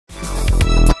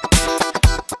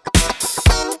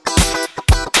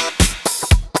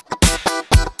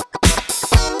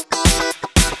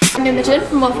I'm Imogen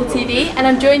from Waffle TV, and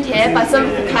I'm joined here by some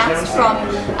of the cast from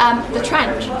The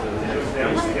Trench.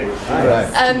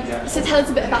 So tell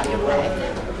us a bit about your play.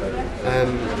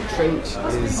 The Trench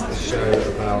is a show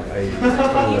about a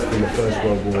tunneler from the First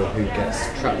World War who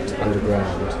gets trapped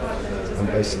underground and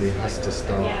basically has to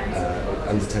start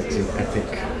undertaking an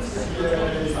epic,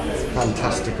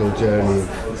 fantastical journey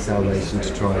of salvation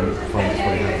to try and find his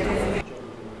way out.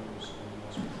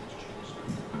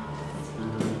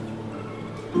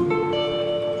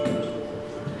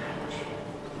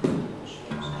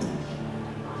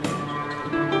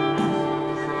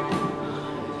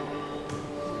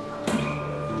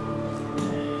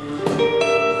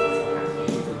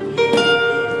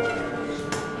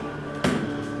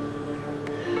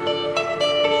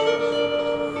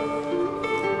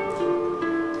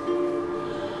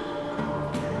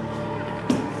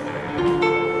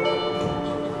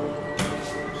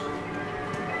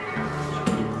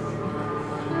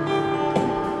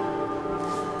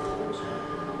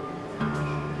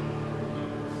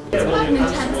 It's quite an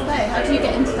intense play. How do you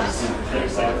get into that?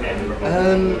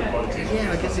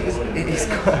 Yeah, I guess it is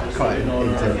quite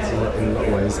intense in a lot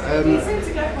of ways. I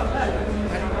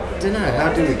don't know,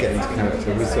 how do we get into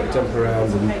character? We sort of jump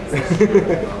around and...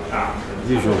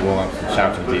 Usual warm-up and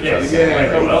shouting to each other.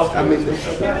 Yeah, I mean,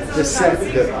 the set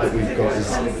that we've got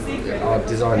is... Our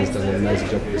designer's done an amazing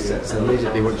job with the set, so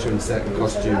immediately once you're in set, the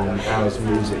costume and house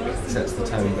music sets the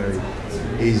tone very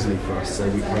easily for us, so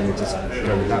we kind of just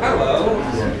go with that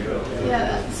way.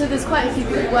 Yeah, so there's quite a few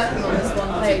people working on this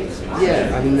one play.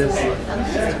 Yeah, I mean there's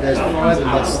 5 of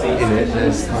us in it,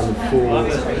 there's kind of 4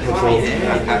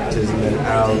 actors, and then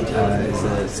Al is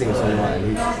a singer-songwriter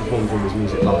who performs all his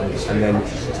music live, and then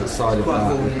to the side of that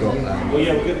we've got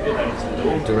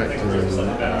directors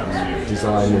and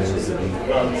designers and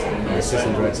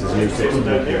assistant directors and music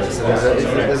directors. So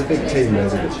there's a big team there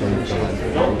that's trying to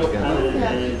put together.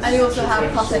 Yeah. And you also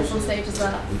have puppets on stage as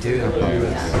well. We do have puppets,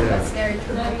 yeah. That's scary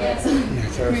for puppets. Yeah,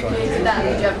 terrifying.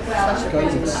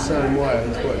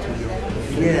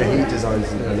 Yeah, he designs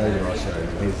a load of our show.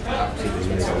 He's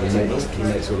absolutely amazing. He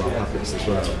makes all our puppets as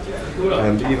well.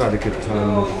 You've had a good time.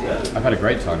 I've had a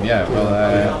great time. Yeah.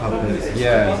 Well, puppets.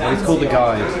 yeah. Well, he's called the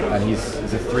Guide, and he's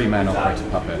a 3-man operated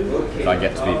puppet. But I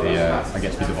get to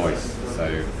be the voice. So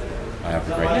I have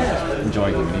a great time just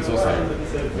enjoying him, and he's also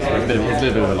he's a little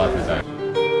bit of a life of his own.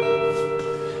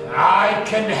 I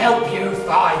can help you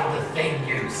find the thing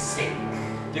you seek.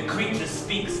 The creature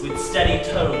speaks with steady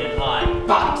tone and eye.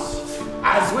 But,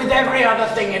 as with every other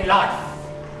thing in life,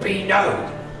 be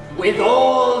known, with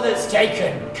all that's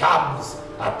taken comes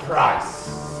a price.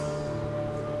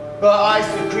 But eyes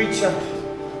the creature,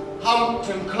 humped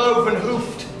and cloven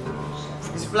hoofed.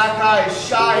 His black eyes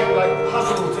shine like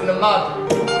puddles in the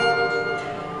mud.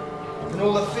 And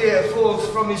all the fear falls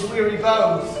from his weary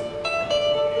bones.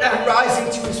 And rising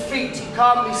to his feet, he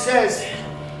calmly says,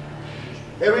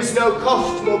 "There is no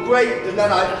cost more great than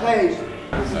that I've paid."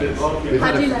 How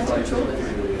do you learn to control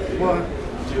it? Well,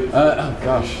 oh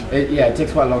gosh, it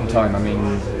takes quite a long time. I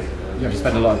mean, you have to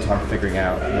spend a lot of time figuring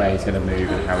out where he's going to move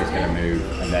and how he's going to move,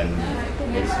 and then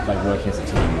it's like working as a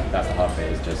team. That's the hard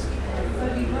bit, is just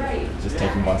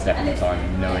taking one step at a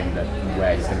time, knowing that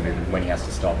where he's going to move and when he has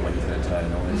to stop, when he's going to turn,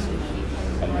 and all this,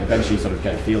 and eventually sort of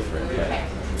get a feel for it. But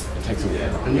it takes a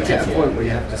while. And you get to a point where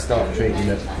you have to start treating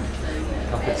the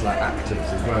puppets like actors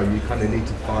as well. You kind of need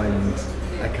to find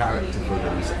a character for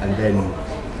them, and then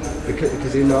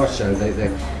because in our show they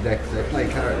play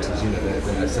characters, you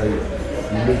know, so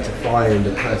you need to find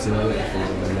a personality for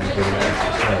them and then bring it into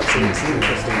the show. So it's an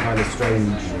interesting kind of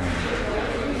strange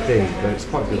thing, but it's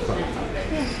quite good fun.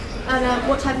 Yeah. And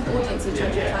what type of audience are you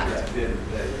trying to attract?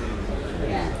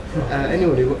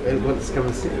 Anyone who wants to come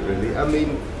and see it, really. I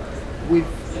mean, we've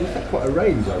had quite a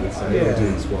range, I would say,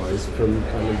 audience-wise, from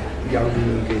kind of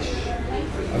youngish,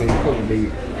 I mean,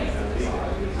 probably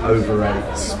over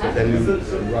 8s, but then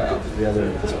right up to the other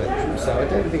end of the spectrum. So I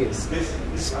don't think it's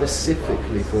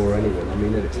specifically for anyone. I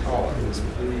mean, at its heart, it's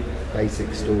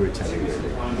basic storytelling,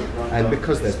 really. And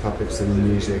because there's puppets and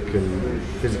music and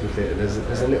physical theatre,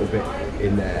 there's a little bit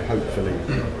in there, hopefully,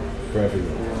 for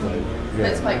everyone. So, yeah.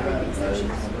 It's quite creepy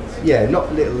sessions. Yeah,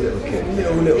 not little kids.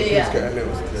 Little kids get a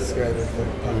little scared of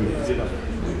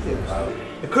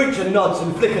The creature nods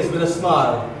and flickers with a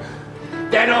smile.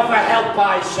 Then offer help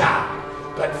I shall.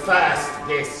 But first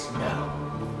this know.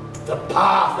 The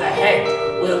path ahead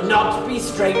will not be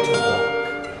straight to walk.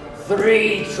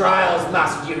 3 trials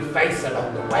must you face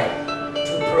along the way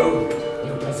to prove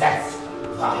you possess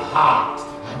the heart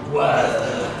and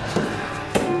worth.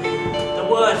 The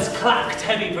words clacked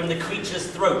heavy from the creature's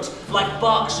throat, like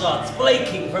bark shards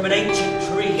flaking from an ancient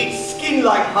tree. Its skin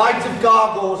like hides of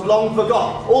gargoyles long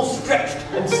forgot, all stretched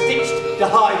and stitched to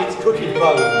hide its crooked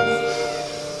bones.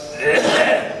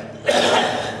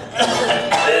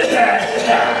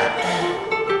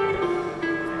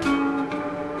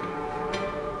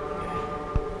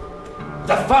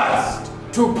 The first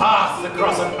to pass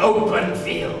across an open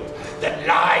field that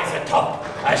lies atop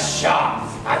a sharp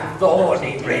and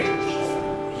thorny ridge.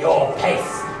 Your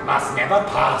pace must never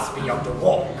pass beyond a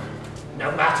walk,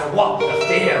 no matter what the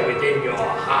fear within your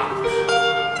heart.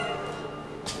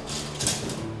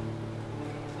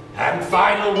 And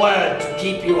final word to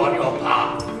keep you on your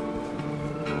path.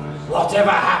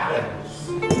 Whatever happens,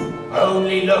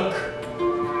 only look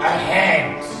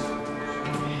ahead.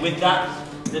 With that,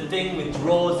 the thing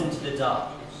withdraws into the dark.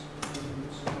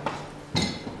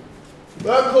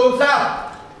 Bird calls out.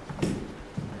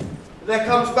 But there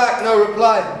comes back no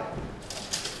reply.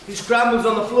 He scrambles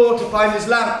on the floor to find his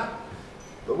lamp,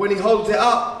 but when he holds it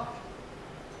up,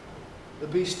 the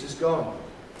beast is gone.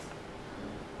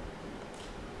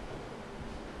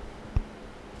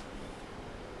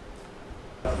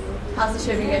 How's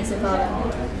the show been going so far then?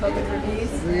 Got good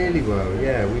reviews? Really well,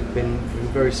 yeah. We've been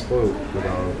very spoiled with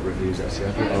our reviews actually.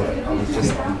 I think I was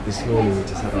just, this morning we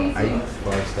just had our 8th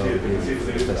 5-star review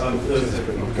for the festival, which is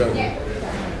pretty good.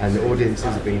 And the audiences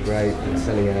have been great, and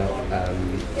selling out,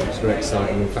 it's very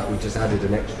exciting. In fact, we just added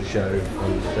an extra show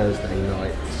on Thursday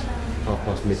night,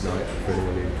 midnight, for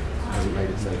anyone who hasn't made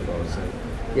it so far. So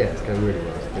yeah, it's going really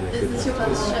well. It's been a Is good this your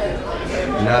first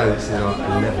show? No, this is our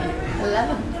 11th.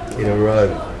 11? In a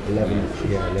row. 11 years.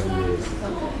 Yeah, 11 years.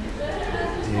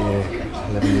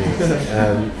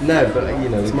 No, but you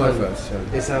know, It's my first show.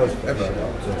 It's ours Ever.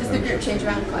 Does the group change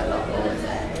around quite a lot, or is it?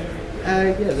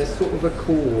 Yeah, there's sort of a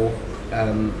core,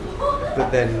 but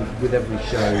then with every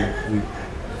show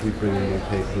we bring in new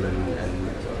people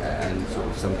and sort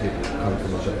of some people come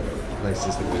from other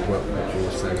places that we've worked with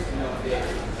before. So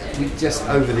we just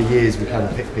over the years we kind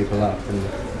of pick people up and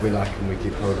we like them, we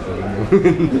keep hold of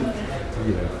them.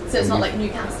 You know, So it's not like new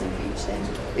casting for each thing?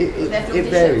 It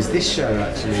varies. This show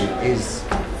actually is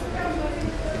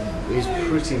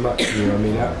pretty much new. I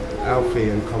mean, Alfie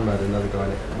and Conrad, another guy,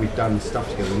 we've done stuff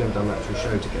together. We've never done an actual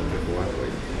show together before, have we?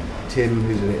 Tim,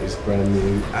 who's in it, is brand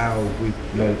new. Al, we've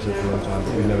known each other for a long time,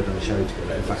 but we've never done a show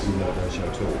together. In fact, we've never done a show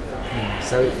at all.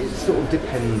 So it sort of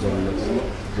depends on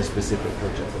the specific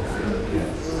project. Yeah.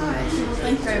 Alright, well,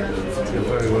 thank you very much. You're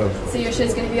very well. So your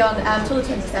show's going to be on till the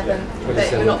 27th, but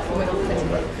you're not performing on the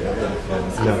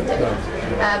 21st. No.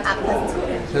 At the Pleasance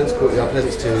Court. Pleasance Court, yeah,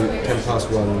 Pleasance to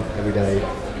 1:10 every day,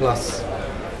 plus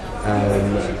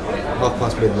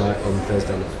midnight on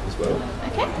Thursday night as well.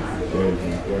 Okay.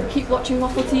 Keep watching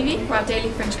Waffle TV for our daily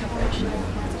Fringe coverage.